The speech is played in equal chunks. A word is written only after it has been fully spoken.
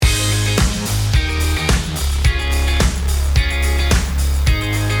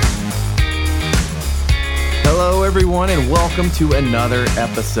everyone, and welcome to another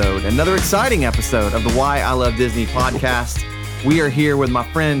exciting episode of the Why I Love Disney podcast. We are here with my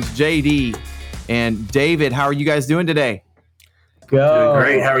friends JD and David. How are you guys doing today? Doing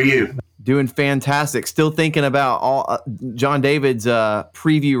great. How are you? Doing fantastic. Still thinking about John David's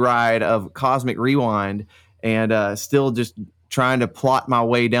preview ride of Cosmic Rewind, and still just trying to plot my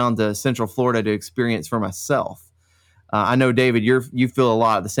way down to Central Florida to experience for myself. I know, David, you feel a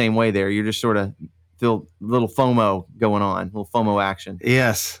lot the same way there. You're just sort of feel a little FOMO going on, a little FOMO action.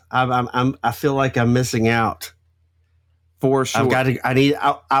 Yes, I feel like I'm missing out. For sure.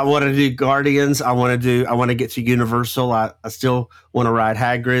 I want to do Guardians. I want to get to Universal. I still want to ride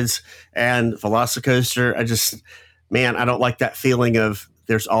Hagrid's and Velocicoaster. I don't like that feeling of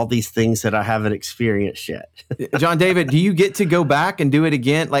there's all these things that I haven't experienced yet. John David, do you get to go back and do it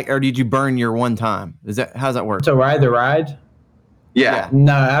again? Or did you burn your one time? How's that work? To ride the ride? Yeah.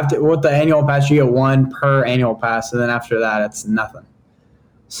 No, with the annual pass, you get one per annual pass, and then after that, it's nothing.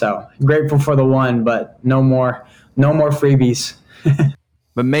 So grateful for the one, but no more freebies.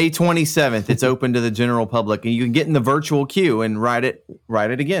 But May 27th, it's open to the general public, and you can get in the virtual queue and ride it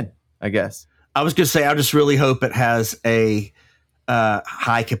again, I guess. I was going to say, I just really hope it has a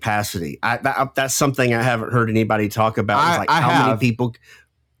high capacity. That's something I haven't heard anybody talk about. Many people.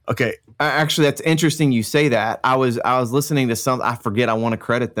 Okay. Actually, that's interesting you say that. I was listening to some, I forget, I want to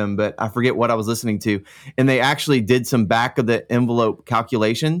credit them, but I forget what I was listening to. And they actually did some back of the envelope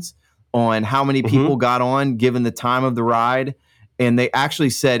calculations on how many people got on given the time of the ride. And they actually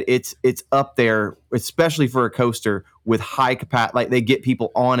said it's up there, especially for a coaster with high capacity, like they get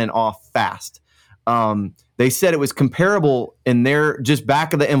people on and off fast. They said it was comparable in their just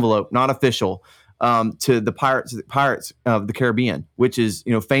back of the envelope, not official, to the Pirates of the Caribbean, which is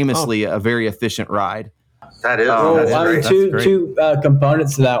famously a very efficient ride. That is. Two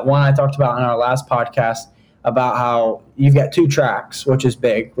components to that. One I talked about in our last podcast about how you've got two tracks, which is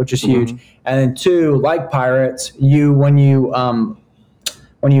big, which is huge, and then two, like Pirates, when you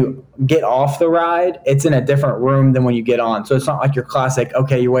get off the ride, it's in a different room than when you get on. So it's not like your classic,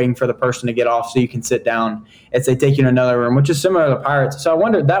 okay, you're waiting for the person to get off so you can sit down. They take you to another room, which is similar to Pirates. So I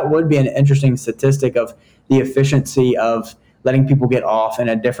wondered, that would be an interesting statistic of the efficiency of letting people get off in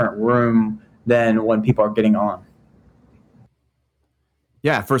a different room than when people are getting on.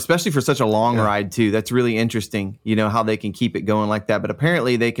 Yeah, especially for such a long ride too. That's really interesting, how they can keep it going like that. But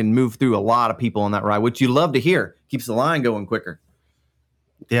apparently they can move through a lot of people on that ride, which you love to hear. Keeps the line going quicker.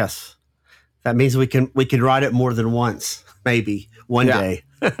 Yes. That means we can ride it more than once, maybe one day.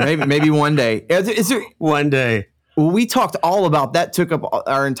 maybe one day. Is there one day? Well, we talked all about that, took up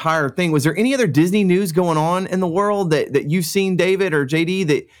our entire thing. Was there any other Disney news going on in the world that you've seen, David or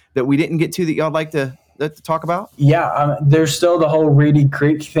JD, that we didn't get to that y'all like to talk about? Yeah, there's still the whole Reedy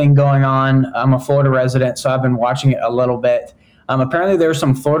Creek thing going on. I'm a Florida resident, so I've been watching it a little bit. Apparently, there were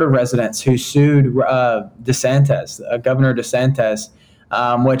some Florida residents who sued DeSantis, Governor DeSantis,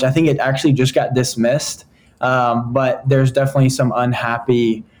 which I think it actually just got dismissed. But there's definitely some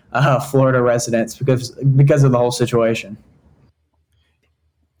unhappy Florida residents because of the whole situation.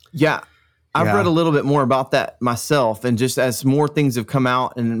 Yeah. I've read a little bit more about that myself, and just as more things have come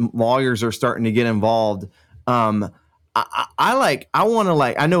out and lawyers are starting to get involved, I know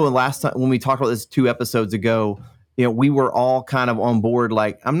last time when we talked about this 2 episodes ago, we were all kind of on board.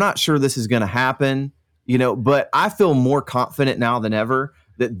 Like, I'm not sure this is going to happen, but I feel more confident now than ever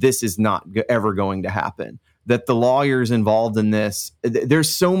that this is not ever going to happen. That the lawyers involved in this, there's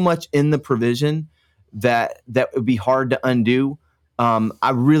so much in the provision that would be hard to undo.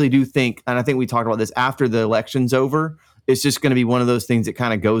 I really do think, and I think we talked about this after the election's over, it's just going to be one of those things that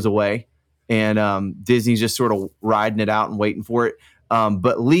kind of goes away, and Disney's just sort of riding it out and waiting for it.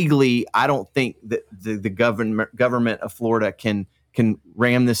 But legally, I don't think that the government of Florida can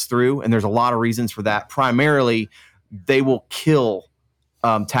ram this through, and there's a lot of reasons for that. Primarily, they will kill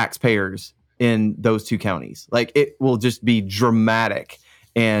taxpayers in those 2 counties. Like, it will just be dramatic,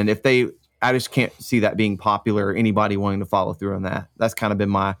 and I just can't see that being popular or anybody wanting to follow through on that. That's kind of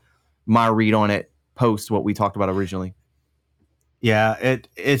been my read on it post what we talked about originally. Yeah,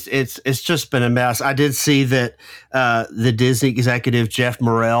 it's just been a mess. I did see that the Disney executive Jeff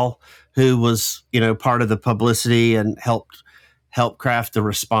Morrell, who was part of the publicity and helped craft the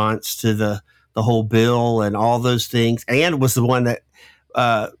response to the whole bill and all those things, and was the one that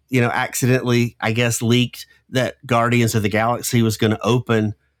accidentally, I guess, leaked that Guardians of the Galaxy was going to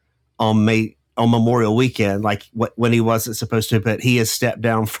open on Memorial Weekend, like when he wasn't supposed to, but he has stepped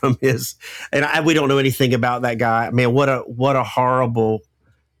down from his, and we don't know anything about that guy. Man, what a horrible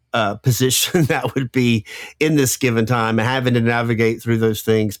position that would be in this given time and having to navigate through those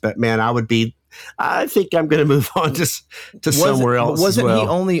things. But man, I would be I think I'm going to move on to somewhere else. Wasn't he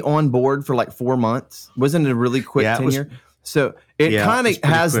only on board for like 4 months? Wasn't it a really quick tenure? So it kind of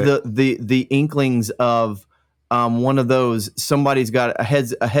has the inklings of one of those. Somebody's got a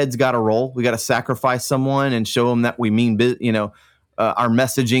head's got to roll. We got to sacrifice someone and show them that we mean, our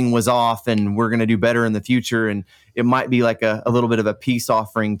messaging was off and we're going to do better in the future. And it might be like a little bit of a peace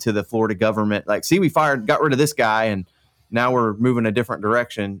offering to the Florida government. Like, see, we got rid of this guy and now we're moving a different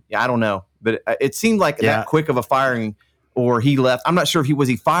direction. Yeah, I don't know. But it seemed like that quick of a firing, or he left. I'm not sure if was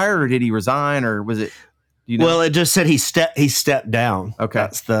he fired or did he resign, or was it? Well, it just said he stepped down. Okay.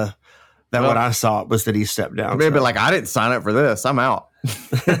 That's what I saw was that he stepped down. Maybe like, I didn't sign up for this. I'm out.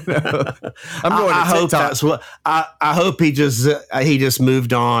 I'm going I hope that's what I hope he just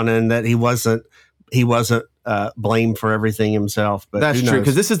moved on and that he wasn't blamed for everything himself. But that's true,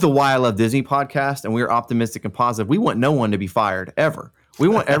 because this is the Why I Love Disney podcast, and we're optimistic and positive. We want no one to be fired ever. We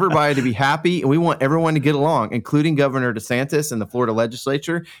want everybody to be happy, and we want everyone to get along, including Governor DeSantis and the Florida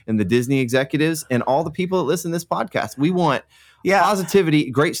legislature and the Disney executives and all the people that listen to this podcast. We want positivity,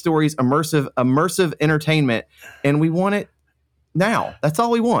 great stories, immersive entertainment, and we want it now. That's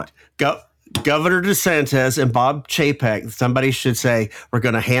all we want. Governor DeSantis and Bob Chapek, somebody should say, we're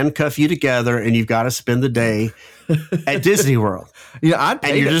going to handcuff you together and you've got to spend the day at Disney World. Yeah,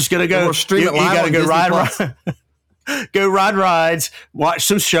 and you're just going to go stream it live. You got to go ride rides, watch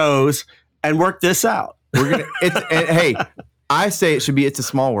some shows, and work this out. We're gonna. Hey, I say it should be It's a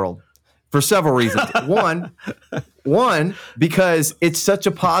Small World for several reasons. One, because it's such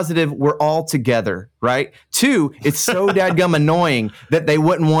a positive, we're all together, right? Two, it's so dadgum annoying that they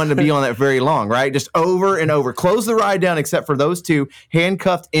wouldn't want to be on that very long, right? Just over and over. Close the ride down except for those two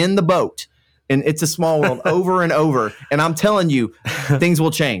handcuffed in the boat. And It's a Small World over and over. And I'm telling you, things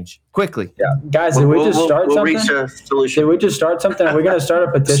will change quickly. Yeah. Guys, did we just start something? Reach a solution. Did we just start something? Are we going to start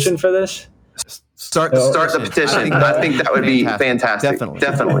a petition for this? Start the petition. I think that would be fantastic.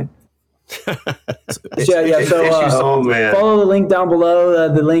 Definitely. So follow the link down below,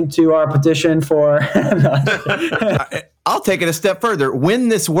 the link to our petition for I'll take it a step further. When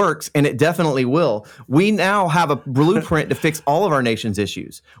this works, and it definitely will, we now have a blueprint to fix all of our nation's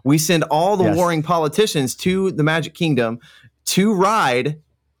issues. We send all the warring politicians to the Magic Kingdom to ride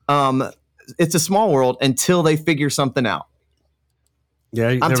It's a Small World until they figure something out.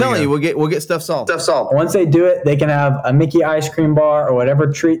 Yeah, I'm telling you, we'll get stuff solved. Once they do it, they can have a Mickey ice cream bar or whatever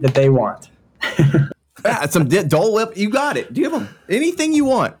treat that they want. Some Dole Whip. You got it. Do you have anything you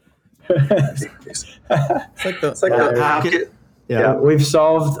want? We've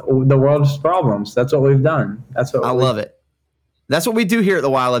solved the world's problems. That's what we've done. I love it. That's what we do here at the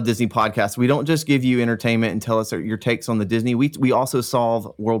Why I Love Disney podcast. We don't just give you entertainment and tell us your takes on the Disney. We also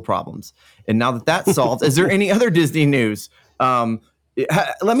solve world problems. And now that that's solved, is there any other Disney news?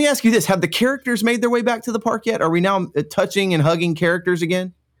 Let me ask you this. Have the characters made their way back to the park yet? Are we now touching and hugging characters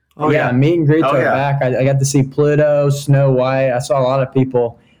again? Meet and greets are back. I got to see Pluto, Snow White. I saw a lot of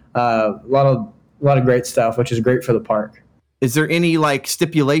people, a lot of great stuff, which is great for the park. Is there any like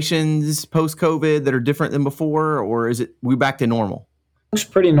stipulations post-COVID that are different than before, or is we back to normal? Looks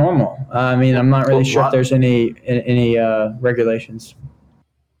pretty normal. I mean, I'm not really sure if there's any regulations.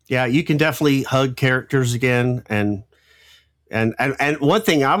 Yeah, you can definitely hug characters again, and one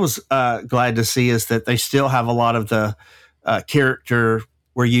thing I was glad to see is that they still have a lot of the character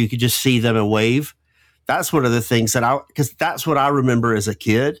where you could just see them and wave. That's one of the things because that's what I remember as a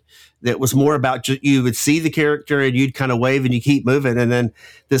kid. That was more about you would see the character and you'd kind of wave and you keep moving. And then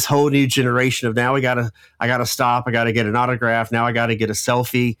this whole new generation of now I gotta stop. I gotta get an autograph. Now I gotta get a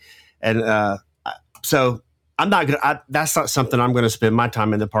selfie. And so I'm not gonna. That's not something I'm going to spend my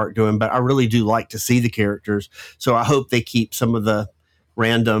time in the park doing. But I really do like to see the characters. So I hope they keep some of the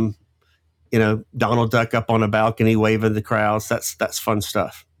random, Donald Duck up on a balcony waving the crowds. That's fun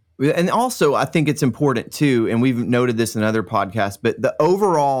stuff. And also, I think it's important too, and we've noted this in other podcasts. But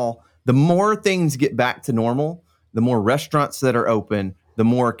the more things get back to normal, the more restaurants that are open, the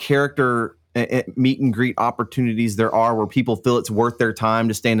more character meet and greet opportunities there are where people feel it's worth their time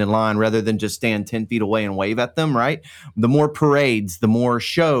to stand in line rather than just stand 10 feet away and wave at them, right? The more parades, the more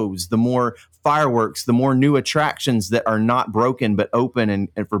shows, the more fireworks, the more new attractions that are not broken but open and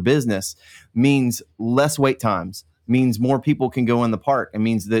for business means less wait times, means more people can go in the park. It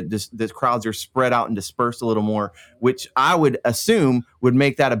means that the crowds are spread out and dispersed a little more, which I would assume would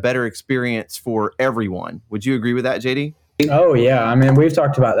make that a better experience for everyone. Would you agree with that, JD? Oh, yeah. I mean, we've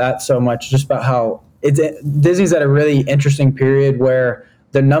talked about that so much, just about how Disney's at a really interesting period where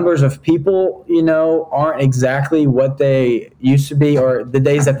the numbers of people, aren't exactly what they used to be, or the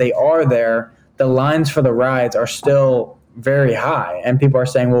days that they are there, the lines for the rides are still very high. And people are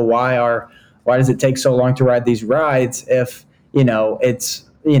saying, well, why are why does it take so long to ride these rides if, it's,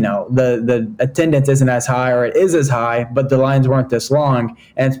 the attendance isn't as high, or it is as high, but the lines weren't this long.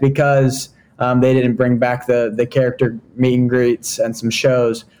 And it's because they didn't bring back the character meet and greets and some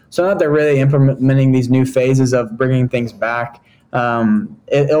shows. So now that they're really implementing these new phases of bringing things back,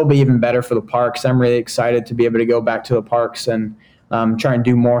 it'll be even better for the parks. I'm really excited to be able to go back to the parks and try and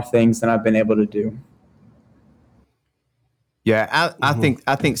do more things than I've been able to do. Yeah, I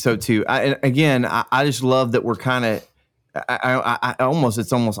think so too. I just love that we're kind of, I don't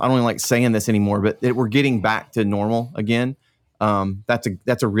even like saying this anymore, but we're getting back to normal again.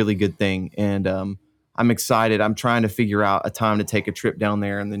 That's a really good thing. And I'm excited. I'm trying to figure out a time to take a trip down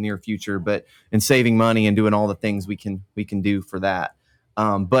there in the near future, and saving money and doing all the things we can do for that.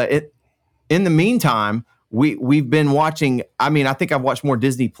 But in the meantime, we've been watching. I mean, I think I've watched more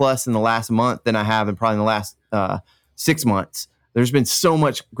Disney Plus in the last month than I have in probably the last 6 months. There's been so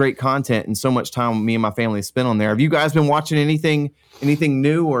much great content and so much time me and my family have spent on there. Have you guys been watching anything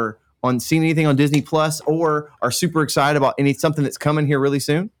new or seen anything on Disney Plus, or are super excited about something that's coming here really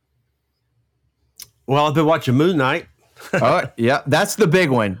soon? Well, I've been watching Moon Knight. Oh, yeah, that's the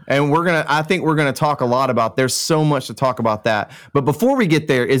big one. And I think we're going to talk a lot about, there's so much to talk about that. But before we get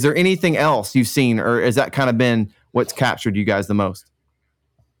there, is there anything else you've seen, or has that kind of been what's captured you guys the most?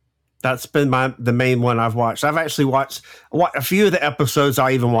 That's been the main one I've watched. I've actually watched a few of the episodes.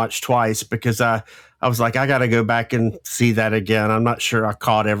 I even watched twice because I was like, I got to go back and see that again. I'm not sure I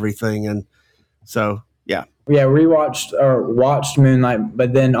caught everything. And so, yeah. Yeah, watched Moon Knight,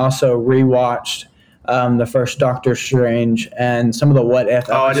 but then also rewatched the first Doctor Strange and some of the What If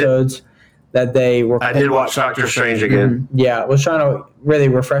episodes that they were. I did watch Doctor Strange again. Yeah, I was trying to really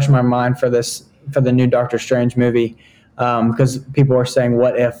refresh my mind for the new Doctor Strange movie, because people were saying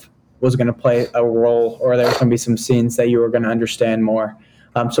What If was going to play a role, or there was going to be some scenes that you were going to understand more.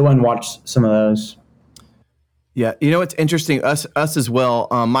 So I went and watched some of those. Yeah, it's interesting. Us as well.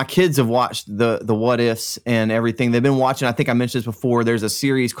 My kids have watched the What Ifs and everything. They've been watching. I think I mentioned this before. There's a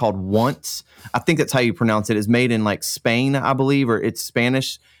series called Once. I think that's how you pronounce it. It's made in like Spain, I believe, or it's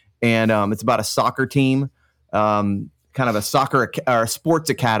Spanish, and it's about a soccer team, kind of a soccer or a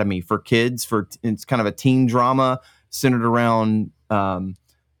sports academy for kids. It's kind of a teen drama centered around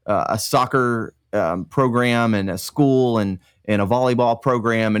a soccer program and a school and a volleyball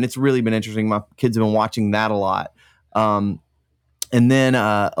program, and it's really been interesting. My kids have been watching that a lot, and then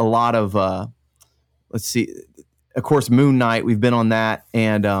a lot of let's see, of course, Moon Knight. We've been on that,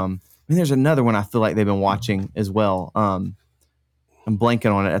 and there's another one I feel like they've been watching as well. I'm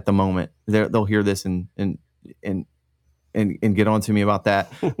blanking on it at the moment. They'll hear this and get on to me about that.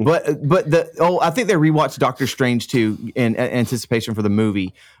 but I think they rewatched Doctor Strange too in anticipation for the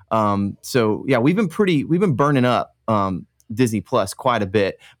movie. So yeah, we've been burning up Disney Plus quite a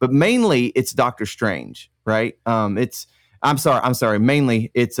bit, but mainly it's Doctor Strange, right? I'm sorry.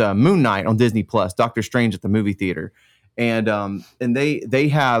 Mainly it's Moon Knight on Disney Plus, Doctor Strange at the movie theater. And they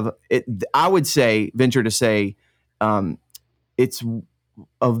have it. I would venture to say, it's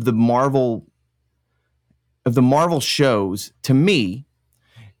of the Marvel shows, to me,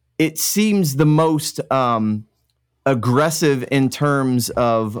 it seems the most aggressive in terms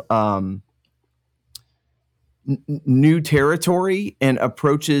of new territory and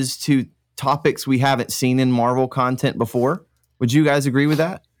approaches to topics we haven't seen in Marvel content before. Would you guys agree with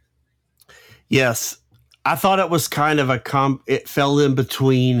that? Yes. I thought it was kind of it fell in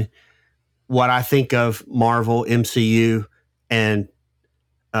between what I think of Marvel MCU and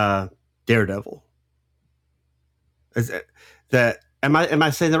Daredevil. Am I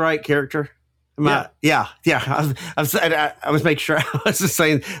saying the right character? Yeah. I was making sure I was just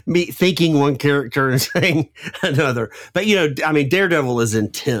saying me thinking one character and saying another. But Daredevil is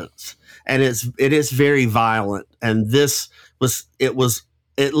intense and it is very violent. And it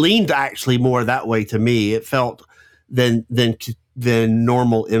leaned actually more that way to me. It felt than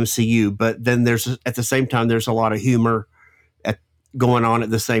normal MCU. But then at the same time there's a lot of humor going on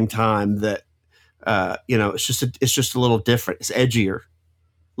at the same time that it's just a little different. It's edgier, a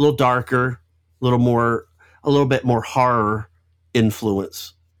little darker. A little bit more horror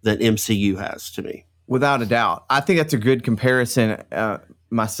influence than MCU has to me. Without a doubt. I think that's a good comparison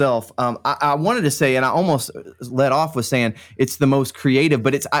myself. I wanted to say, and I almost let off with saying it's the most creative,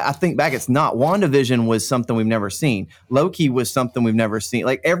 but I think back, it's not. WandaVision was something we've never seen. Loki was something we've never seen.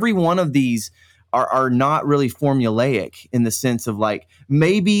 Like every one of these are not really formulaic in the sense of like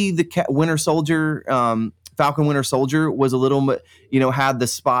maybe the Winter Soldier, Falcon Winter Soldier was a little bit, had the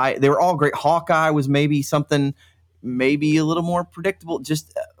spy. They were all great. Hawkeye was maybe something, maybe a little more predictable.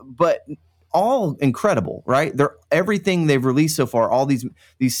 But all incredible, right? They're everything they've released so far. All these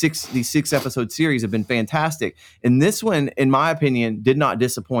six episode series have been fantastic, and this one, in my opinion, did not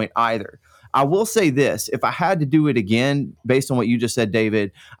disappoint either. I will say this: if I had to do it again, based on what you just said,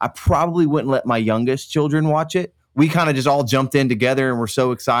 David, I probably wouldn't let my youngest children watch it. We kind of just all jumped in together and we're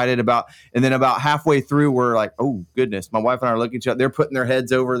so excited and then about halfway through, we're like, oh goodness, my wife and I are looking at each other. They're putting their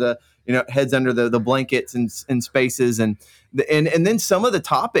heads over heads under the blankets and spaces. And then some of the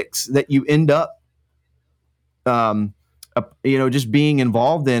topics that you end up, just being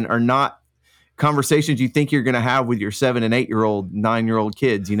involved in are not conversations you think you're going to have with your 7 and 8-year-old, 9-year-old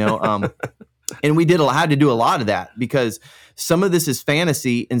kids, and we had to do a lot of that because some of this is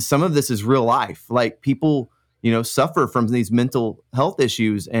fantasy and some of this is real life. Like people, suffer from these mental health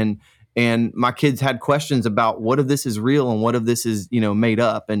issues. And my kids had questions about what if this is real and what if this is, made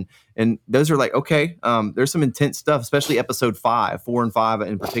up. And those are like, okay, there's some intense stuff, especially episode 4 and 5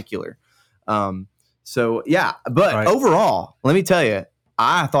 in particular. So yeah, but right. Overall, let me tell you,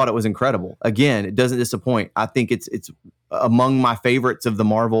 I thought it was incredible. Again, it doesn't disappoint. I think it's among my favorites of the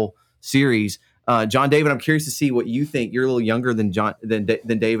Marvel series. John David, I'm curious to see what you think. You're a little younger than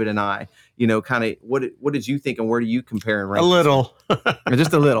David and I. Kind of what did you think, and where do you compare and rank? A little,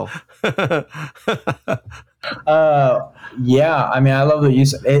 just a little. Yeah. I mean, I love the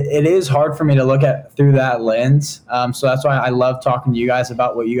use. It is hard for me to look at through that lens. So that's why I love talking to you guys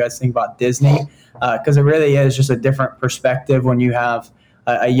about what you guys think about Disney, because it really is just a different perspective when you have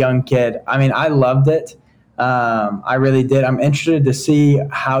a young kid. I mean, I loved it. I really did. I'm interested to see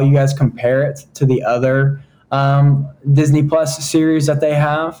how you guys compare it to the other Disney Plus series that they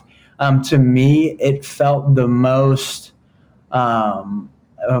have. To me, it felt the most, lack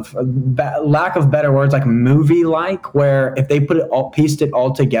of better words, like movie-like, where if they pieced it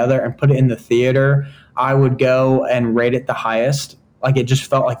all together and put it in the theater, I would go and rate it the highest. Like it just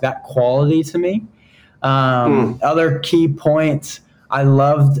felt like that quality to me. Other key points, I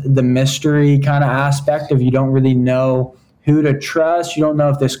loved the mystery kind of aspect of you don't really know who to trust. You don't know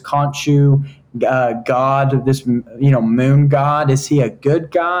if this Khonshu god, this moon god, is he a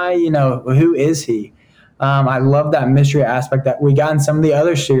good guy? Who is he? I love that mystery aspect that we got in some of the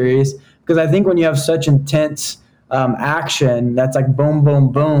other series, because I think when you have such intense action that's like boom,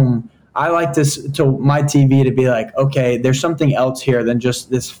 boom, boom, I like to my TV to be like, okay, there's something else here than just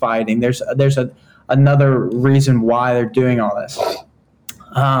this fighting. There's another reason why they're doing all this.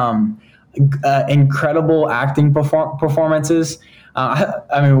 Incredible acting performances.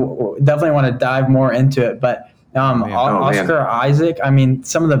 I mean, definitely want to dive more into it, but Oscar Isaac, I mean,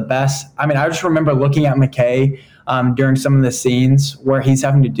 some of the best. I mean, I just remember looking at McKay during some of the scenes where he's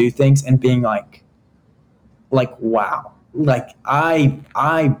having to do things and being like wow, like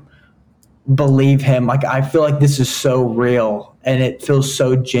I believe him. Like I feel like this is so real and it feels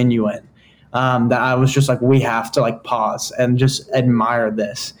so genuine. That I was just like, we have to like pause and just admire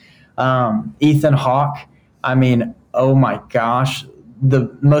this. Ethan Hawke, I mean, oh my gosh,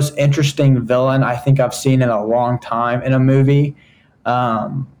 the most interesting villain I think I've seen in a long time in a movie.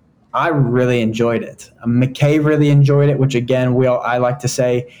 I really enjoyed it. McKay really enjoyed it, which again, I like to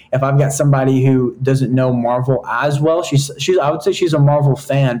say, if I've got somebody who doesn't know Marvel as well, I would say she's a Marvel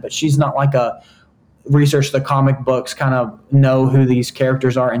fan, but she's not like a research the comic books, kind of know who these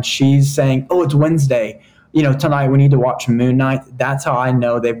characters are, and she's saying, oh, it's Wednesday, tonight we need to watch Moon Knight. That's how I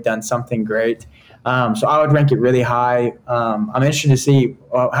know they've done something great. So I would rank it really high. I'm interested to see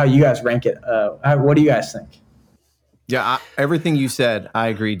how you guys rank it. What do you guys think? Yeah, everything you said, I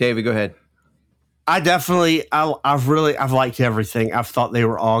agree. David, go ahead. I've liked everything. I've thought they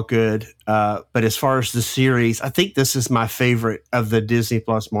were all good. But as far as the series, I think this is my favorite of the Disney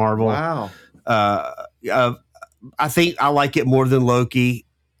Plus Marvel. Wow. I think I like it more than Loki.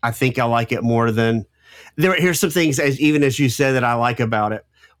 I think I like it more than here's some things even as you said that I like about it.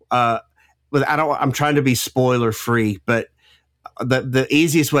 But I'm trying to be spoiler free, but the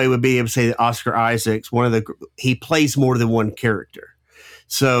easiest way would be to say that Oscar Isaac's he plays more than one character.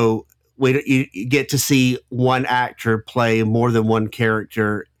 So you get to see one actor play more than one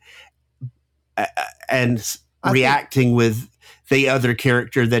character and reacting with the other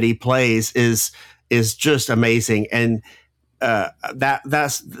character that he plays is just amazing. And so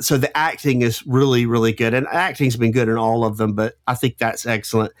the acting is really, really good, and acting's been good in all of them, but I think that's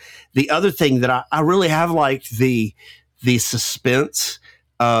excellent. The other thing that I really have liked the suspense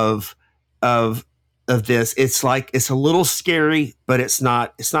of this. It's like, it's a little scary, but it's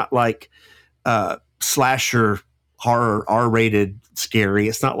not like slasher horror, R-rated, scary.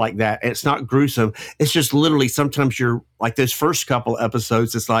 It's not like that. It's not gruesome. It's just literally sometimes you're like those first couple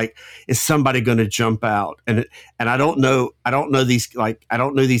episodes. It's like, is somebody going to jump out? And I don't know these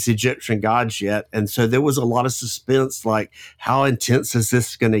Egyptian gods yet. And so there was a lot of suspense. Like, how intense is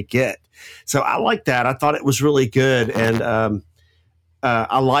this going to get? So I like that. I thought it was really good, and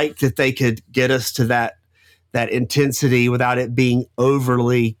I liked that they could get us to that intensity without it being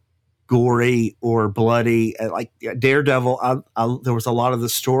overly gory or bloody. Like Daredevil, there was a lot of the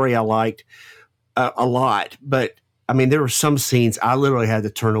story I liked a lot, but I mean, there were some scenes I literally had to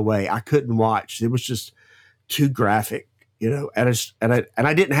turn away. I couldn't watch. It was just too graphic, and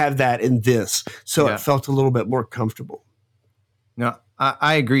I didn't have that in this, so it felt a little bit more comfortable. No,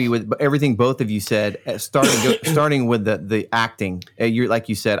 I agree with everything both of you said. Starting with the acting, like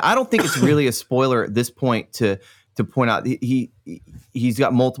you said, I don't think it's really a spoiler at this point to point out he's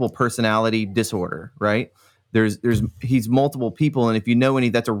got multiple personality disorder, right? He's multiple people, and if you know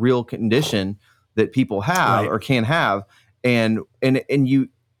that's a real condition that people have or can have, and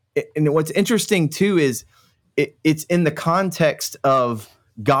what's interesting too is it's in the context of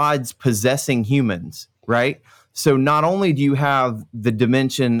God's possessing humans, right? So not only do you have the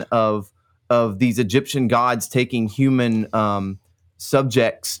dimension of these Egyptian gods taking human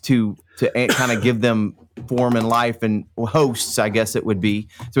subjects to kind of give them form and life, and hosts, I guess it would be.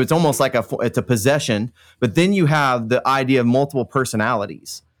 So it's almost like it's a possession. But then you have the idea of multiple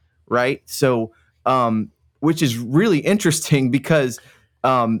personalities, right? So which is really interesting because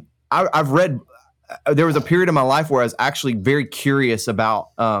I've read. There was a period in my life where I was actually very curious about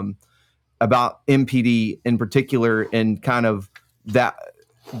MPD in particular, and kind of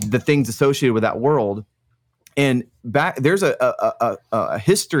the things associated with that world. And there's a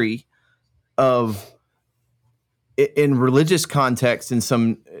history of, in religious context, in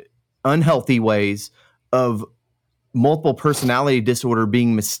some unhealthy ways, of multiple personality disorder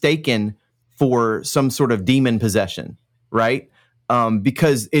being mistaken for some sort of demon possession, right?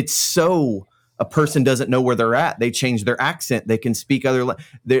 Because it's so. A person doesn't know where they're at. They change their accent. They can speak other.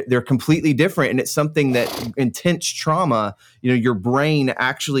 They're completely different, and it's something that intense trauma. Your brain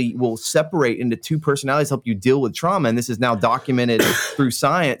actually will separate into two personalities, help you deal with trauma, and this is now documented through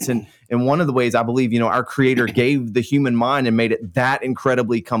science. And one of the ways I believe, our Creator gave the human mind and made it that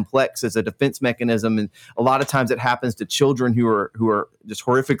incredibly complex as a defense mechanism. And a lot of times it happens to children who are just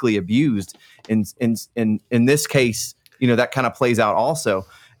horrifically abused. In this case, that kind of plays out also.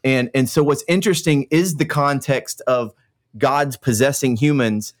 And so what's interesting is the context of God's possessing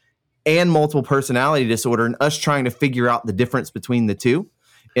humans and multiple personality disorder, and us trying to figure out the difference between the two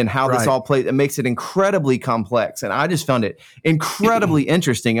and how this all plays. It makes it incredibly complex. And I just found it incredibly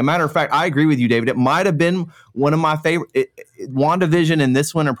interesting. As a matter of fact, I agree with you, David. It might have been one of my favorite. WandaVision and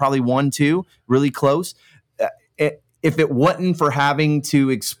this one are probably 1-2, really close. If it wasn't for having to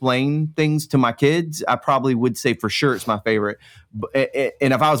explain things to my kids, I probably would say for sure it's my favorite.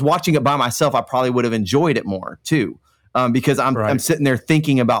 And if I was watching it by myself, I probably would have enjoyed it more too, because I'm sitting there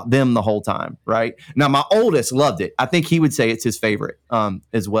thinking about them the whole time. Right now, my oldest loved it. I think he would say it's his favorite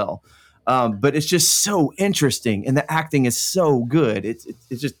as well. But it's just so interesting, and the acting is so good. It's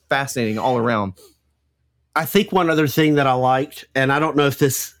just fascinating all around. I think one other thing that I liked, and I don't know if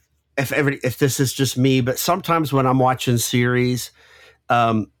this is just me, but sometimes when I'm watching series,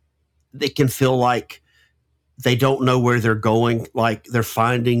 they can feel like they don't know where they're going, like they're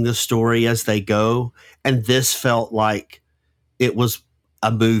finding the story as they go. And this felt like it was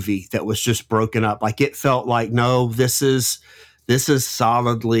a movie that was just broken up. Like it felt like, no, this is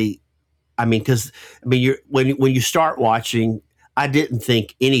solidly. When you start watching, I didn't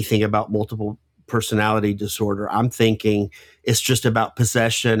think anything about multiple personality disorder. I'm thinking it's just about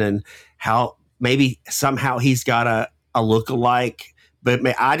possession and how maybe somehow he's got a look-alike, but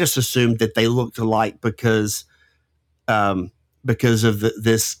I just assumed that they looked alike because of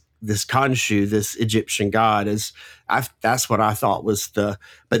this Khonshu, this Egyptian god. That's what I thought was but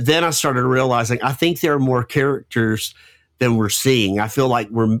then I started realizing I think there are more characters than we're seeing. I feel like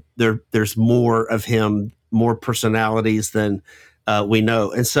there's more of him, more personalities than we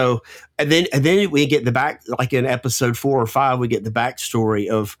know. And so, and then we get the back, like in episode 4 or 5, we get the backstory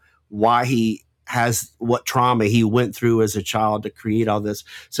of why he has what trauma he went through as a child to create all this.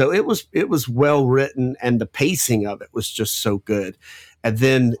 So it was well written, and the pacing of it was just so good. And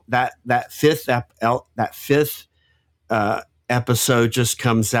then that fifth episode just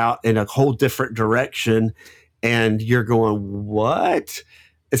comes out in a whole different direction, and you're going, what?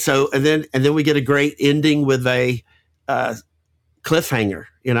 And so, and then we get a great ending with a cliffhanger,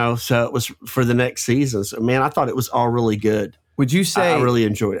 so it was for the next season. So man, I thought it was all really good. Would you say I really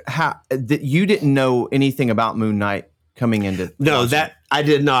enjoyed it. That you didn't know anything about Moon Knight coming into? No, that I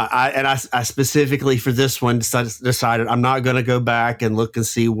did not. I specifically for this one decided I'm not going to go back and look and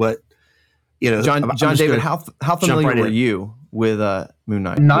see what, John David, how familiar were you with Moon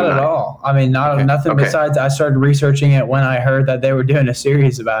Knight? Not at all. I mean, nothing besides I started researching it when I heard that they were doing a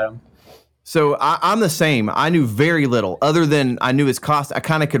series about him. So I'm the same. I knew very little other than I knew his cost. I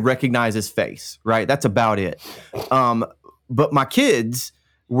kind of could recognize his face, right? That's about it. But my kids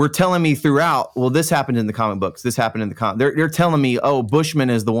were telling me throughout, well, this happened in the comic books. This happened in the comic. They're telling me, oh, Bushman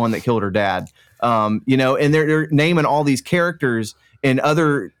is the one that killed her dad. And they're naming all these characters and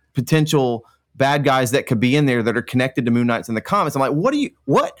other potential bad guys that could be in there that are connected to Moon Knights in the comics. I'm like,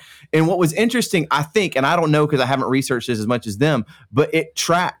 what? And what was interesting, I think, and I don't know because I haven't researched this as much as them, but it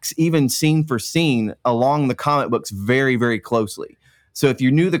tracks even scene for scene along the comic books very, very closely. So if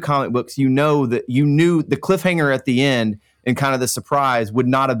you knew the comic books, you knew the cliffhanger at the end and kind of the surprise would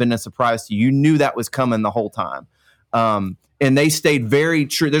not have been a surprise to you. You knew that was coming the whole time. And they stayed very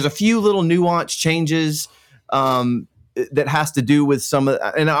true. There's a few little nuance changes that has to do with some of,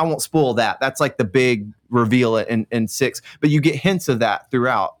 and I won't spoil that. That's like the big reveal in 6, but you get hints of that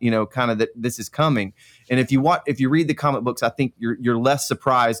throughout, kind of that this is coming. And if you read the comic books, I think you're less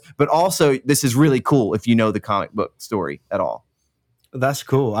surprised, but also this is really cool if you know the comic book story at all. That's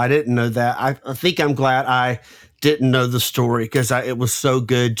cool. I didn't know that. I think I'm glad I didn't know the story because it was so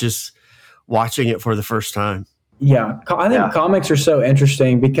good just watching it for the first time. Yeah, I think comics are so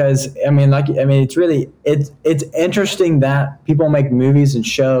interesting because it's interesting that people make movies and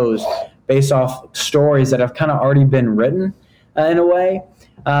shows based off stories that have kind of already been written in a way,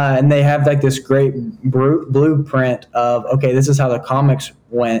 and they have like this great blueprint of this is how the comics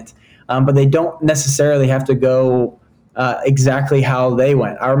went, but they don't necessarily have to go exactly how they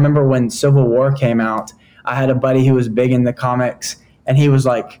went. I remember when Civil War came out, I had a buddy who was big in the comics, and he was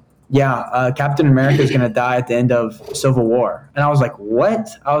like, Captain America is going to die at the end of Civil War. And I was like, what?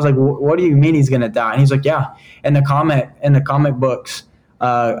 I was like, what do you mean he's going to die? And he's like, yeah, in the comic books,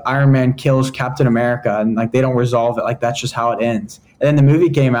 Iron Man kills Captain America and like they don't resolve it. Like that's just how it ends. And then the movie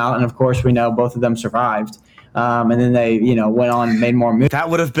came out and of course we know both of them survived. And then they, went on and made more movies. That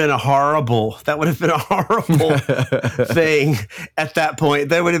would have been a horrible thing at that point.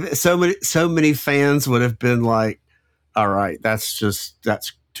 There would have been so many fans would have been like, all right, that's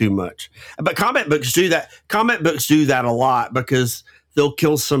too much. But comic books do that. Comic books do that a lot because they'll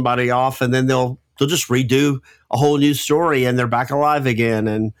kill somebody off and then they'll just redo a whole new story and they're back alive again.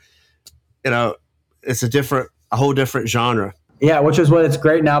 And, it's a whole different genre. Yeah, which is what it's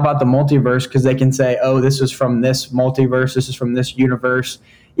great now about the multiverse because they can say, oh, this is from this multiverse, this is from this universe.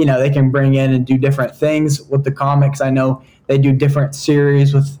 They can bring in and do different things with the comics. I know they do different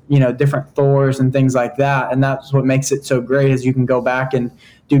series with, different Thors and things like that. And that's what makes it so great is you can go back and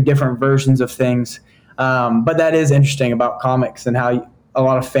do different versions of things. But that is interesting about comics and how a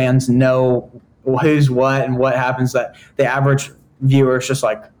lot of fans know who's what and what happens that the average viewer is just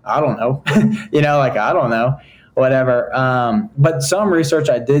like, I don't know, I don't know, whatever. But some research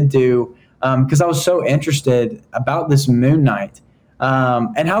I did do because I was so interested about this Moon Knight.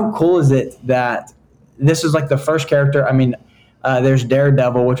 And how cool is it that this is like the first character? I mean, there's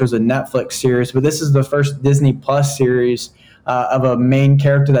Daredevil, which was a Netflix series, but this is the first Disney Plus series of a main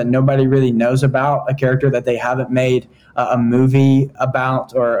character that nobody really knows about, a character that they haven't made a movie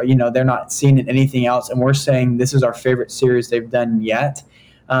about, or, they're not seen in anything else. And we're saying this is our favorite series they've done yet.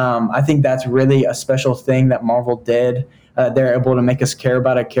 I think that's really a special thing that Marvel did. They're able to make us care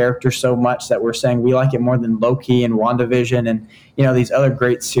about a character so much that we're saying we like it more than Loki and WandaVision and, these other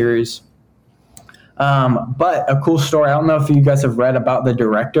great series. But a cool story. I don't know if you guys have read about the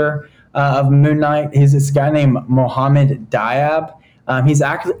director of Moon Knight. He's this guy named Mohammed Diab. He's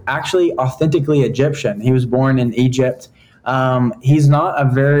actually authentically Egyptian. He was born in Egypt. He's not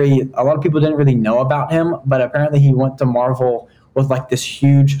a lot of people didn't really know about him, but apparently he went to Marvel with like this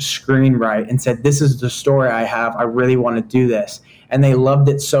huge screenwrite and said, this is the story I have. I really want to do this. And they loved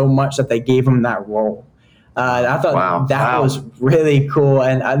it so much that they gave him that role. I thought that was really cool.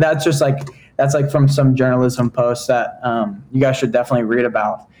 And that's like from some journalism posts that you guys should definitely read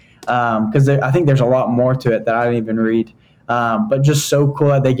about. Because I think there's a lot more to it that I didn't even read. But just so cool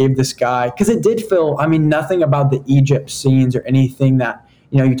that they gave this guy, because it did feel, nothing about the Egypt scenes or anything that,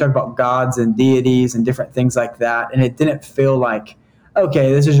 you talk about gods and deities and different things like that. And it didn't feel like,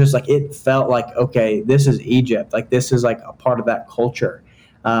 okay, this is just like, it felt like, okay, this is Egypt. Like this is like a part of that culture.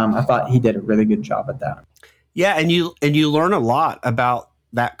 I thought he did a really good job at that. Yeah. And you learn a lot about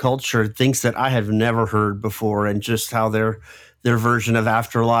that culture, things that I have never heard before, and just how their version of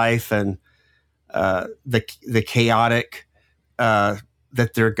afterlife and the chaotic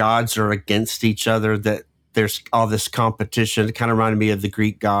that their gods are against each other, that there's all this competition. It kind of reminded me of the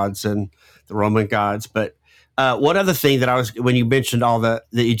Greek gods and the Roman gods. But one other thing that when you mentioned all the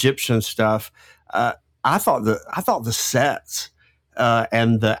Egyptian stuff, I thought the sets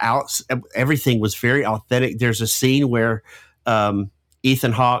and the outs, everything was very authentic. There's a scene where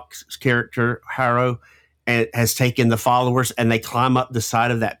Ethan Hawke's character Harrow has taken the followers and they climb up the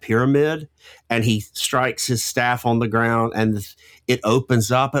side of that pyramid, and he strikes his staff on the ground and it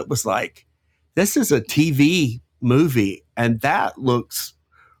opens up. It was like, this is a TV movie, and that looks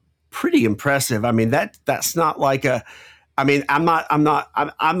pretty impressive. I mean, that's not like I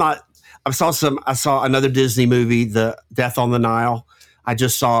saw another Disney movie, The Death on the Nile. I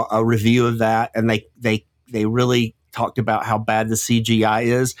just saw a review of that, and they really talked about how bad the CGI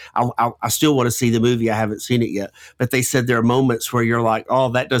is. I still want to see the movie. I haven't seen it yet, but they said there are moments where you're like, oh,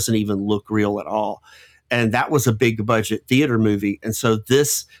 that doesn't even look real at all. And that was a big budget theater movie. And so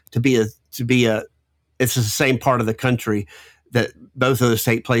this it's the same part of the country that both of those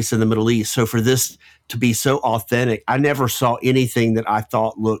take place in the Middle East. So for this to be so authentic, I never saw anything that I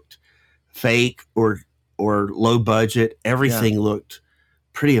thought looked fake or low budget. Everything looked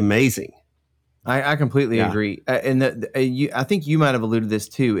pretty amazing. I completely agree. And I think you might have alluded to this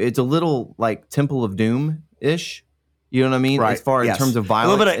too. It's a little like Temple of Doom ish. You know what I mean? Right. As far in terms of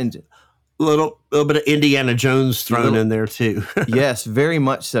violence. A little bit of Indiana Jones thrown in there too. Yes, very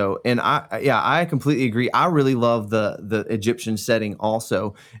much so. And I completely agree. I really love the Egyptian setting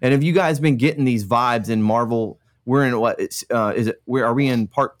also. And have you guys been getting these vibes in Marvel? We're in are we in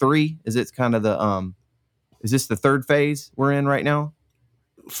part 3? Is it kind of is this the third phase we're in right now?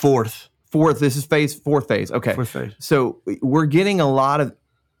 Fourth. This is fourth phase. Okay. Fourth phase. So we're getting a lot of,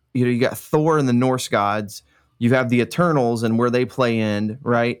 you got Thor and the Norse gods. You have the Eternals and where they play in,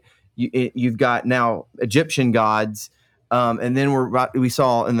 right? You've got now Egyptian gods. And then we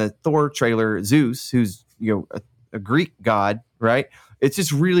saw in the Thor trailer, Zeus, who's, a Greek god, right? It's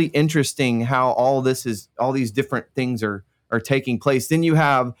just really interesting how all these different things are taking place. Then you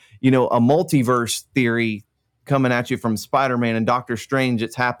have, a multiverse theory coming at you from Spider-Man and Doctor Strange.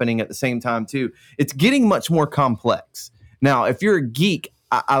 It's happening at the same time too. It's getting much more complex. Now, if you're a geek,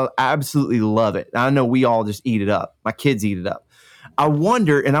 I absolutely love it. I know we all just eat it up. My kids eat it up. I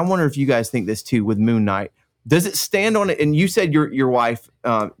wonder if you guys think this too with Moon Knight. Does it stand on it? And you said your wife,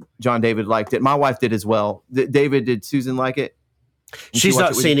 John David, liked it. My wife did as well. David, did Susan like it? She's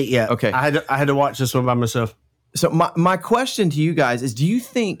not seen it yet. Okay. I had to watch this one by myself. So my question to you guys is, do you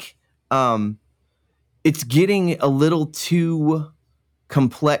think it's getting a little too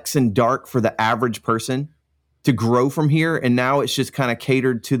complex and dark for the average person to grow from here, and now it's just kind of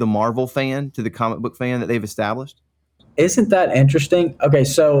catered to the Marvel fan, to the comic book fan that they've established? Isn't that interesting? Okay,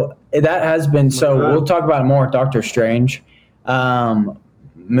 so that has been, so we'll talk about it more with Doctor Strange.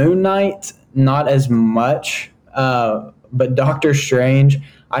 Moon Knight, not as much, but Doctor Strange,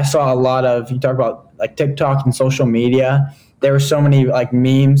 I saw a lot of, you talk about like TikTok and social media, there were so many like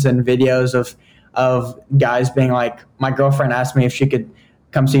memes and videos of guys being like, my girlfriend asked me if she could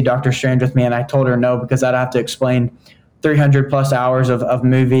come see Doctor Strange with me, and I told her no because I'd have to explain 300 plus hours of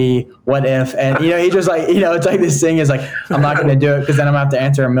movie, what if, and he just like, it's like this thing is like, I'm not going to do it because then I'm going to have to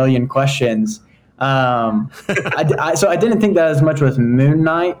answer a million questions. So I didn't think that as much with Moon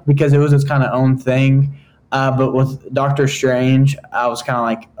Knight because it was its kind of own thing. But with Doctor Strange, I was kind of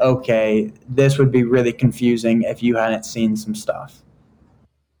like, okay, this would be really confusing if you hadn't seen some stuff.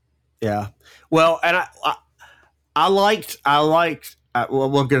 Yeah. Well, and I liked, well,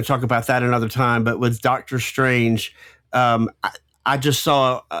 we're going to talk about that another time, but with Doctor Strange, I just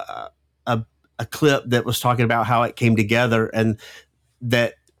saw a clip that was talking about how it came together and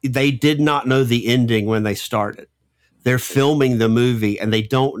that they did not know the ending when they started. They're filming the movie and they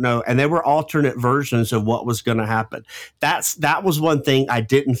don't know. And there were alternate versions of what was going to happen. That was one thing I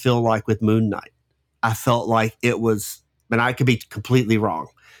didn't feel like with Moon Knight. I felt like it was, and I could be completely wrong,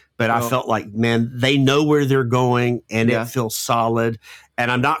 but I felt like, man, they know where they're going and it feels solid. And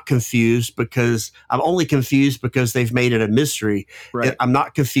I'm not confused because I'm only confused because they've made it a mystery. Right. I'm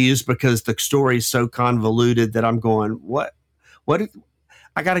not confused because the story is so convoluted that I'm going, what?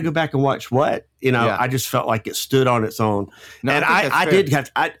 I got to go back and watch what? I just felt like it stood on its own. No, and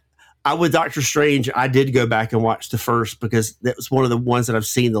I with Doctor Strange, I did go back and watch the first because that was one of the ones that I've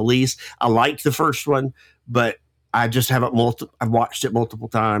seen the least. I liked the first one, but I just haven't I've watched it multiple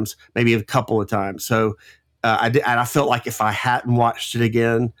times, maybe a couple of times. So I felt like if I hadn't watched it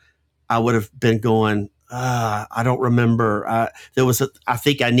again, I would have been going, I don't remember. I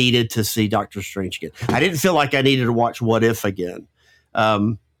think I needed to see Doctor Strange again. I didn't feel like I needed to watch What If again.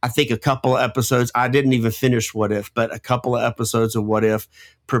 I think a couple of episodes, I didn't even finish What If, but a couple of episodes of What If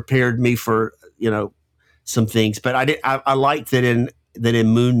prepared me for, some things. But I liked that in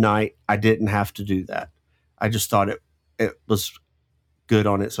Moon Knight, I didn't have to do that. I just thought it was good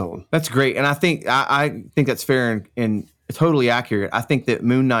on its own. That's great. And I think that's fair and totally accurate. I think that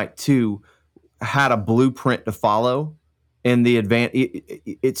Moon Knight 2 had a blueprint to follow in the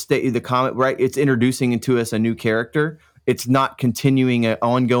it's the comic, right? It's introducing into us a new character. It's not continuing an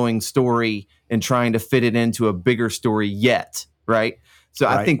ongoing story and trying to fit it into a bigger story yet, right? So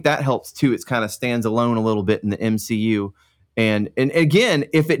I think that helps too. It's kind of stands alone a little bit in the MCU. And again,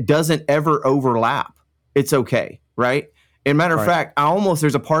 if it doesn't ever overlap, it's okay, right? And matter of fact,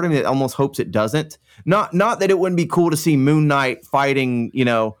 there's a part of me that almost hopes it doesn't. Not that it wouldn't be cool to see Moon Knight fighting,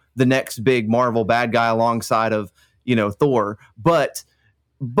 the next big Marvel bad guy alongside of, Thor, but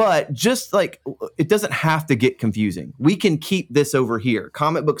just like it doesn't have to get confusing. We can keep this over here.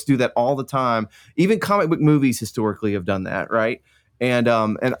 Comic books do that all the time. Even comic book movies historically have done that, right? And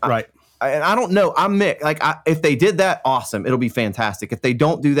I don't know. I'm mixed. Like if they did that, awesome. It'll be fantastic. If they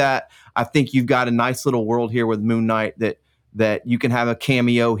don't do that, I think you've got a nice little world here with Moon Knight that you can have a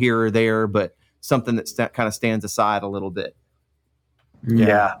cameo here or there, but something that kind of stands aside a little bit.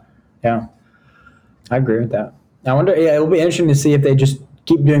 Yeah. I agree with that. I wonder. Yeah, it'll be interesting to see if they just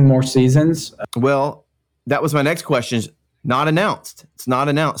keep doing more seasons. Well, that was my next question. Not announced. It's not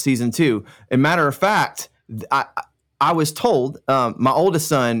announced season 2. And matter of fact, I was told, my oldest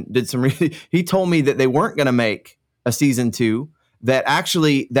son did he told me that they weren't going to make a season 2, that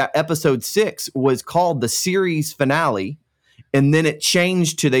actually that episode 6 was called the series finale. And then they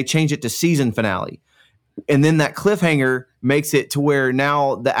changed it to season finale. And then that cliffhanger makes it to where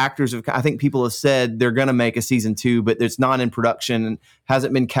now the actors I think people have said they're going to make a season 2, but it's not in production,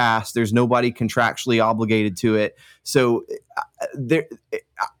 hasn't been cast. There's nobody contractually obligated to it. So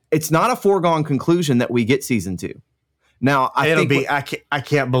it's not a foregone conclusion that we get season 2. Now I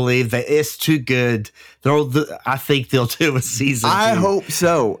can't believe that it's too good. I think they'll do a season 2. I hope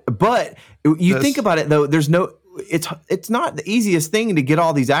so. But think about it though. There's no, it's not the easiest thing to get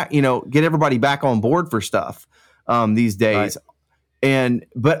all these, get everybody back on board for stuff these days. Right.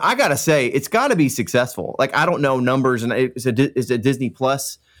 But I gotta say, it's got to be successful. Like I don't know numbers, and it's a Disney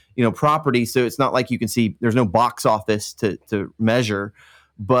Plus, property, so it's not like you can see. There's no box office to measure,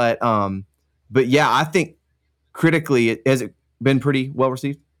 but yeah, I think critically, has it been pretty well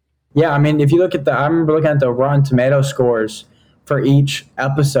received? Yeah, I mean, if you look at I remember looking at the Rotten Tomato scores for each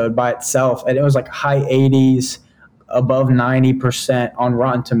episode by itself, and it was like high 80s, above 90% on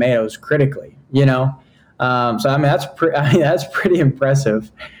Rotten Tomatoes critically. So I mean that's pretty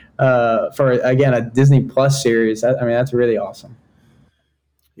impressive for again a Disney Plus series. I mean that's really awesome.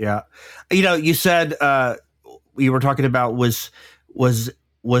 Yeah, you said you were talking about was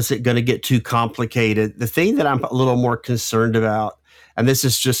it going to get too complicated? The thing that I'm a little more concerned about, and this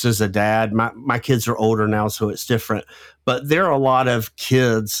is just as a dad, my kids are older now, so it's different, but there are a lot of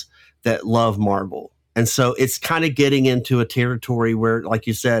kids that love Marvel. And so it's kind of getting into a territory where, like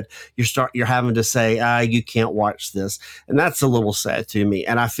you said, you're having to say, you can't watch this. And that's a little sad to me.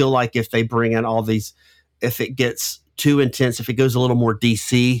 And I feel like if they bring in all these, if it gets too intense, if it goes a little more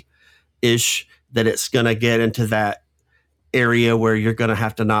DC-ish, that it's going to get into that area where you're going to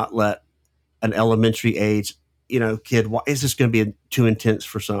have to not let an elementary age, kid, it's just going to be too intense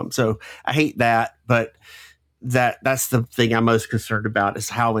for some. So I hate that, but that's the thing I'm most concerned about is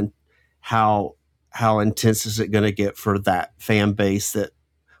how intense is it going to get for that fan base that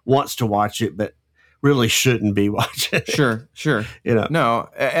wants to watch it, but really shouldn't be watching it. Sure. No.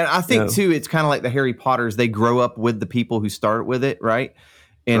 And I think too, it's kind of like the Harry Potters. They grow up with the people who start with it. Right.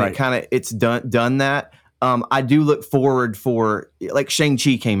 And it's done that. I do look forward for like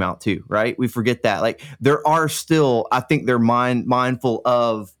Shang-Chi came out too, right? We forget that. Like there are still, I think they're mindful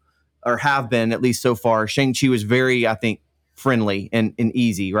of, or have been at least so far. Shang-Chi was very, I think, friendly and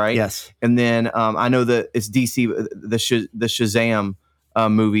easy, right? Yes. And then I know that it's DC, the Shazam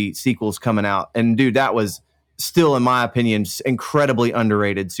movie sequel's coming out, and dude, that was still, in my opinion, incredibly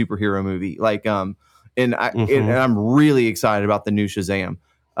underrated superhero movie. Like, and I'm really excited about the new Shazam.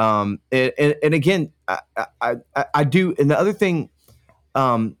 And again, I do. And the other thing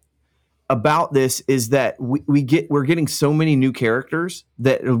about this is that we're getting so many new characters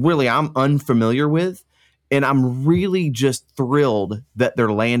that really I'm unfamiliar with. And I'm really just thrilled that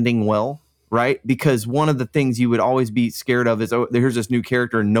they're landing well, right? Because one of the things you would always be scared of is, here's this new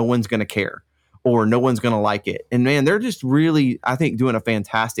character and no one's going to care or no one's going to like it. And man, they're just really, I think, doing a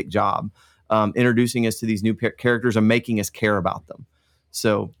fantastic job introducing us to these new characters and making us care about them.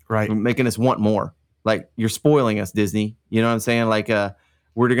 So making us want more. Like, you're spoiling us, Disney. You know what I'm saying? Like,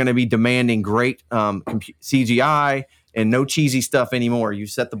 we're going to be demanding great CGI and no cheesy stuff anymore. You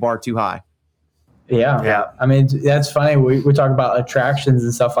set the bar too high. Yeah. I mean, that's funny. We talk about attractions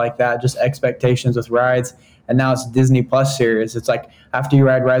and stuff like that, just expectations with rides. And now it's a Disney Plus series. It's like after you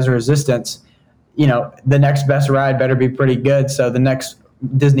ride Rise of Resistance, the next best ride better be pretty good. So the next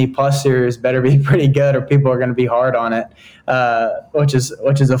Disney Plus series better be pretty good, or people are going to be hard on it, which is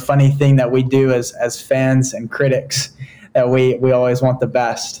a funny thing that we do as fans and critics, that we always want the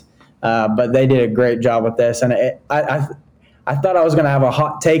best. But they did a great job with this. And I thought I was going to have a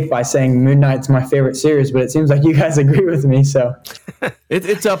hot take by saying Moon Knight's my favorite series, but it seems like you guys agree with me. So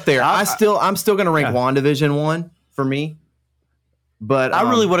it's up there. I'm still going to rank WandaVision 1 for me. But I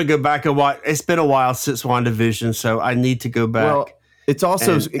really want to go back and watch. It's been a while since WandaVision, so I need to go back. Well, it's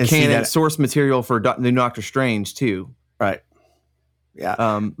also canon source material for the new Doctor Strange too. Right.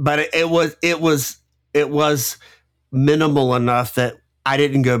 Yeah. But it was minimal enough that I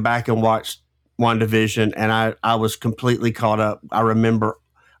didn't go back and watch WandaVision, and I was completely caught up. I remember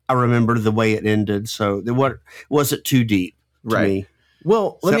the way it ended, so it wasn't too deep to me.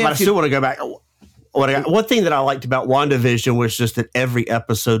 Well, but I still want to go back. One thing that I liked about WandaVision was just that every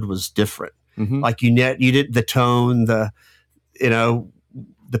episode was different. Mm-hmm. Like you did the tone, the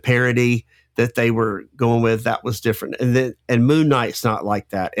parody that they were going with, that was different. And Moon Knight's not like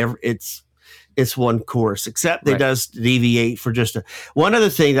that. It's one course, except it does deviate for just one other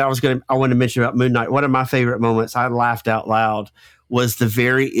thing that I wanted to mention about Moon Knight. One of my favorite moments, I laughed out loud, was the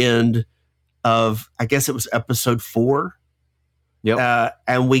very end of, I guess it was episode 4. Yep.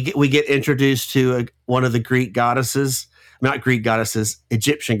 And we get introduced to one of the Greek goddesses, not Greek goddesses,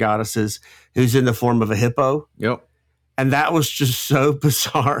 Egyptian goddesses, who's in the form of a hippo. Yep. And that was just so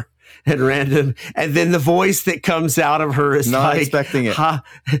bizarre and random. And then the voice that comes out of her is not expecting it.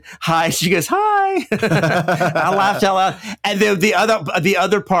 Hi. She goes, hi. I laughed out loud. And then the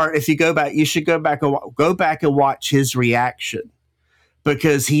other part, if you go back, you should go back and watch his reaction,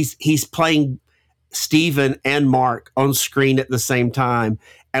 because he's playing Stephen and Mark on screen at the same time.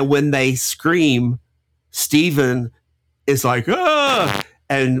 And when they scream, Stephen is like, "Ah!"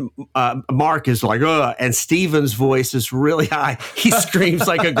 And Mark is like, "Ugh," and Steven's voice is really high. He screams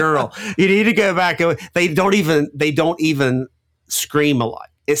like a girl. You need to go back. They don't even scream a lot.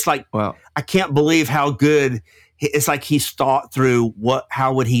 It's like, wow. I can't believe how good. It's like he's thought through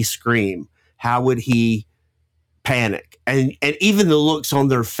how would he scream? How would he panic? And even the looks on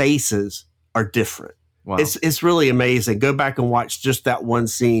their faces are different. Wow. It's really amazing. Go back and watch just that one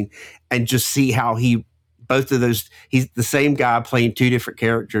scene and just see how both of those, he's the same guy playing two different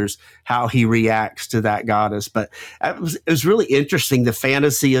characters, how he reacts to that goddess. But it was really interesting, the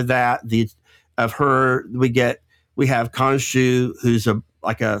fantasy of that, of her. We have Khonshu, who's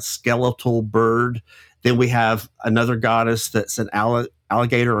like a skeletal bird. Then we have another goddess that's an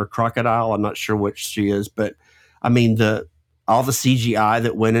alligator or crocodile. I'm not sure which she is, but I mean, all the CGI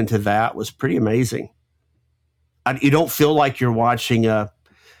that went into that was pretty amazing. You don't feel like you're watching a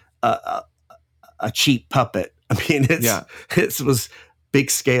cheap puppet. I mean, it was big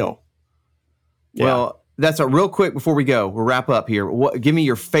scale. Yeah. Well, that's real quick before we go. We'll wrap up here. Give me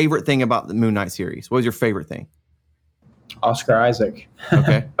your favorite thing about the Moon Knight series. What was your favorite thing? Oscar Isaac.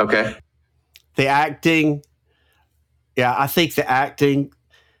 Okay. The acting. Yeah, I think the acting,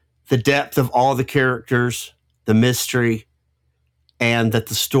 the depth of all the characters, the mystery, and that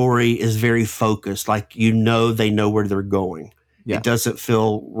the story is very focused. Like, they know where they're going. Yeah. It doesn't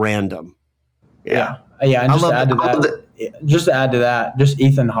feel random. Yeah. And just to add to that, just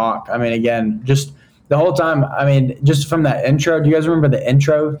Ethan Hawke. I mean, again, just the whole time. I mean, just from that intro. Do you guys remember the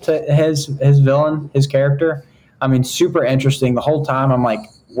intro to his villain, his character? I mean, super interesting. The whole time, I'm like,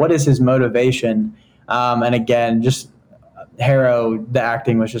 what is his motivation? And again, just Harrow, the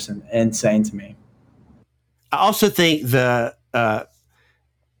acting was just insane to me. I also think the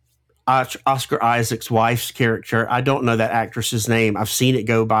Oscar Isaac's wife's character, I don't know that actress's name. I've seen it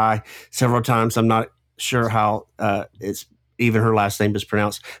go by several times. I'm not sure how it's even her last name is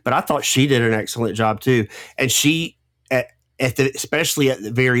pronounced, but I thought she did an excellent job too. And she, especially at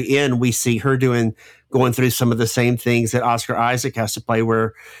the very end, we see her going through some of the same things that Oscar Isaac has to play,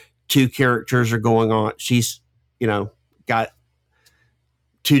 where two characters are going on. She's, got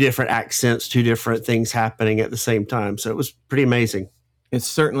two different accents, two different things happening at the same time. So it was pretty amazing. It's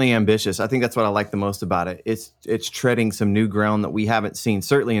certainly ambitious. I think that's what I like the most about it. It's treading some new ground that we haven't seen,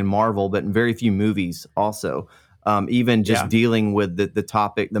 certainly in Marvel, but in very few movies also. Even just dealing with the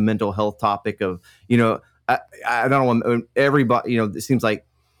topic, the mental health topic of, I don't know, everybody, it seems like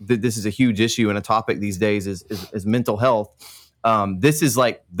this is a huge issue and a topic these days is mental health. This is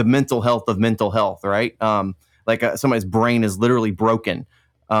like the mental health of mental health, right? Like somebody's brain is literally broken.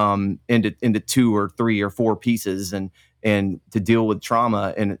 into 2 or 3 or 4 pieces, and to deal with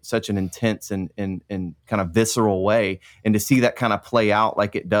trauma in such an intense and kind of visceral way, and to see that kind of play out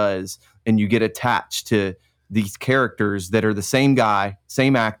like it does, and you get attached to these characters that are the same guy,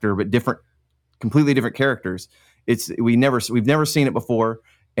 same actor, but completely different characters. We've never seen it before,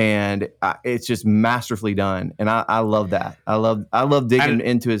 and it's just masterfully done, and I love that. I love digging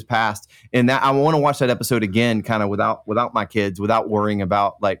into his past, and that I want to watch that episode again, kind of without my kids, without worrying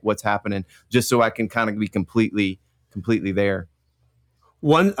about like what's happening, just so I can kind of be completely there.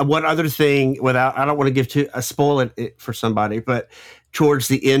 One other thing, I don't want to give spoil it for somebody, but towards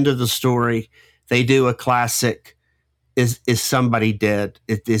the end of the story, they do a classic. Is somebody dead?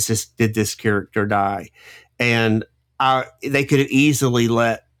 Did this character die? And they could have easily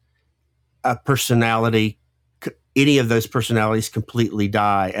let any of those personalities completely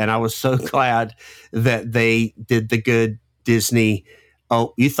die. And I was so glad that they did the good Disney.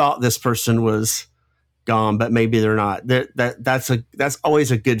 Oh, you thought this person was gone, but maybe they're not. That's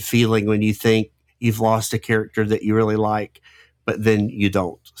always a good feeling when you think you've lost a character that you really like, but then you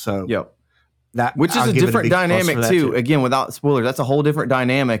don't. So yep. Which is a different dynamic too. Again, without spoilers, that's a whole different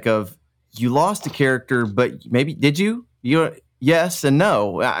dynamic of you lost a character, but maybe did you? Yes and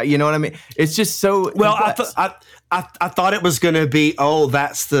no. You know what I mean? It's just so well. I thought it was going to be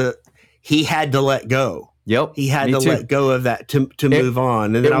he had to let go. Yep, he had to let go of that to move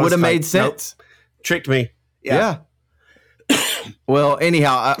on, and then it would have made sense. Nope, tricked me. Yeah. Well,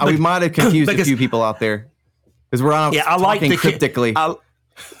 anyhow, we might have confused a few people out there because we're talking cryptically.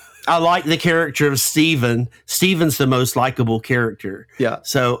 I like the character of Steven. Steven's the most likable character. Yeah.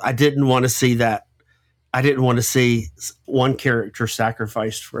 So I didn't want to see that. I didn't want to see one character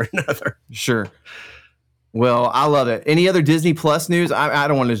sacrificed for another. Sure. Well, I love it. Any other Disney Plus news? I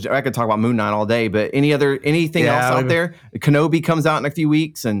don't want to. I could talk about Moon Knight all day, but anything else out there? Kenobi comes out in a few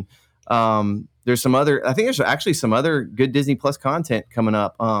weeks, and there's some other. I think there's actually some other good Disney Plus content coming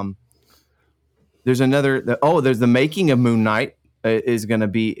up. There's there's the making of Moon Knight. Is going to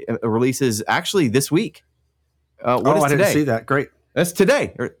be releases actually this week. I didn't see that. Great. That's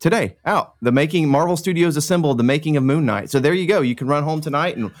today out. The making Marvel Studios assembled the making of Moon Knight. So there you go. You can run home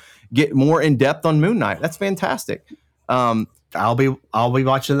tonight and get more in depth on Moon Knight. That's fantastic. I'll be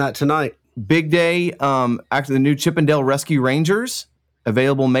watching that tonight. Big day. Actually, the new Chip 'n Dale Rescue Rangers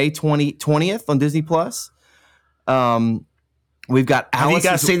available May 20th on Disney Plus. We've got Alice. Have you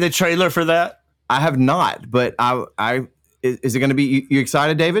guys seen the trailer for that? I have not, but is it going to be? You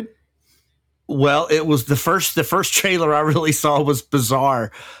excited, David? Well, it was the first trailer I really saw was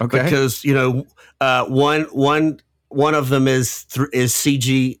bizarre. Okay. Because one of them is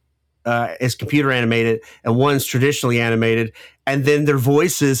CG, is computer animated, and one's traditionally animated, and then their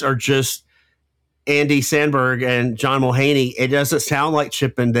voices are just Andy Samberg and John Mulvaney. It doesn't sound like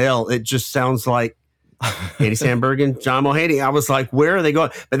Chip 'n Dale. It just sounds like Andy Samberg and John Mulvaney. I was like, where are they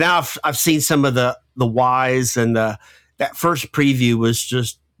going? But now I've seen some of the whys, and that first preview was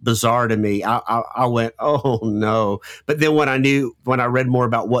just bizarre to me. I went, oh no! But then when I read more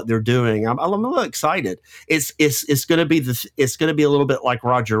about what they're doing, I'm a little excited. It's going to be a little bit like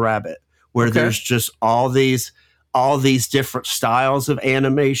Roger Rabbit, where there's just all these different styles of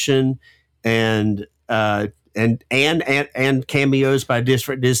animation and cameos by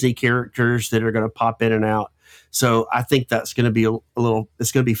different Disney characters that are going to pop in and out. So I think that's going to be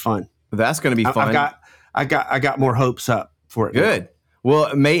it's going to be fun. That's going to be fun. I got more hopes up for it. Good.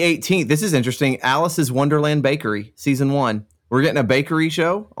 Well, May 18th, this is interesting. Alice's Wonderland Bakery, season 1. We're getting a bakery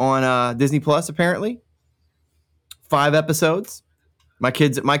show on Disney Plus, apparently. 5 episodes. My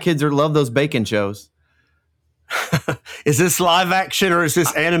kids love those bacon shows. Is this live action or is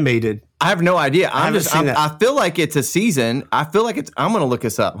this animated? I have no idea. I feel like it's a season. I'm going to look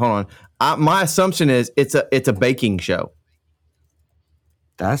this up. Hold on. My assumption is it's a baking show.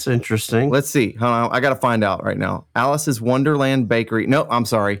 That's interesting. Let's see. Hold on. I got to find out right now. Alice's Wonderland Bakery. No, I'm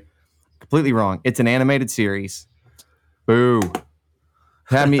sorry. Completely wrong. It's an animated series. Boo.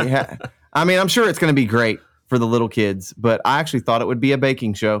 I mean, I'm sure it's going to be great for the little kids, but I actually thought it would be a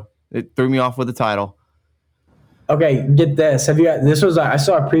baking show. It threw me off with the title. Okay, get this. I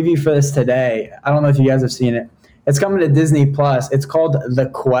saw a preview for this today. I don't know if you guys have seen it. It's coming to Disney Plus. It's called The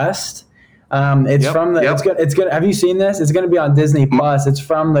Quest. It's good. Have you seen this? It's going to be on Disney Plus. It's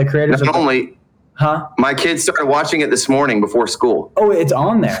from the creators. My kids started watching it this morning before school. Oh, it's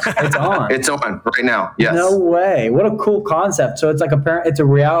on there. It's on. It's on right now. Yes. No way. What a cool concept. So it's like it's a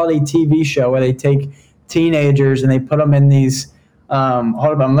reality TV show where they take teenagers and they put them in these. Hold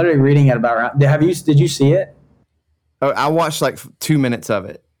up, I'm literally reading it about. Did you see it? Oh, I watched like 2 minutes of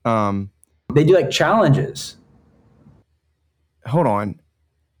it. They do like challenges. Hold on.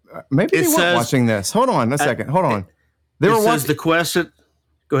 Maybe they weren't watching this. Hold on a second. Hold on. They were watching the question.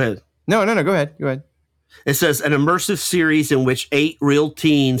 Go ahead. No. Go ahead. It says an immersive series in which 8 real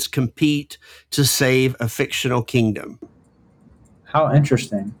teens compete to save a fictional kingdom. How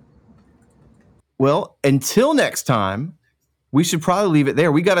interesting. Well, until next time, we should probably leave it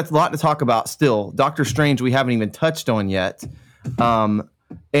there. We got a lot to talk about still. Doctor Strange, we haven't even touched on yet.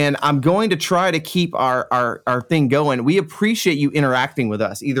 And I'm going to try to keep our thing going. We appreciate you interacting with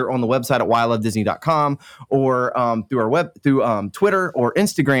us, either on the website at whylovedisney.com or through Twitter or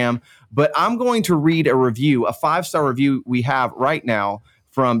Instagram. But I'm going to read a review, a 5-star review we have right now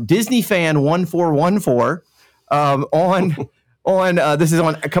from Disney Fan 1414 this is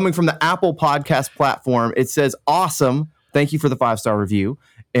coming from the Apple Podcast platform. It says, awesome. Thank you for the 5-star review.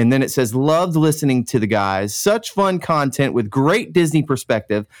 And then it says, loved listening to the guys. Such fun content with great Disney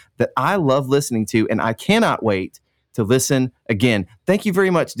perspective that I love listening to, and I cannot wait to listen again. Thank you very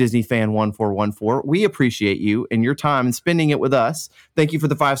much, Disney Fan 1414. We appreciate you and your time and spending it with us. Thank you for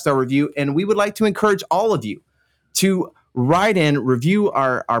the 5-star review. And we would like to encourage all of you to write in, review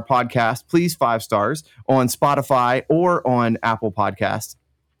our podcast, please 5 stars on Spotify or on Apple Podcasts.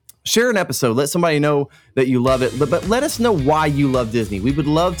 Share an episode. Let somebody know that you love it. But let us know why you love Disney. We would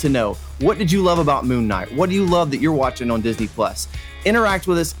love to know. What did you love about Moon Knight? What do you love that you're watching on Disney Plus? Interact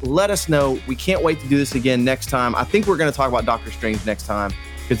with us. Let us know. We can't wait to do this again next time. I think we're going to talk about Doctor Strange next time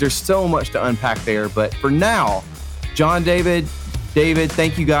because there's so much to unpack there. But for now, John, David,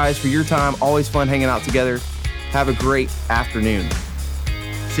 thank you guys for your time. Always fun hanging out together. Have a great afternoon.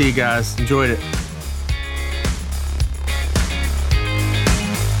 See you guys. Enjoyed it.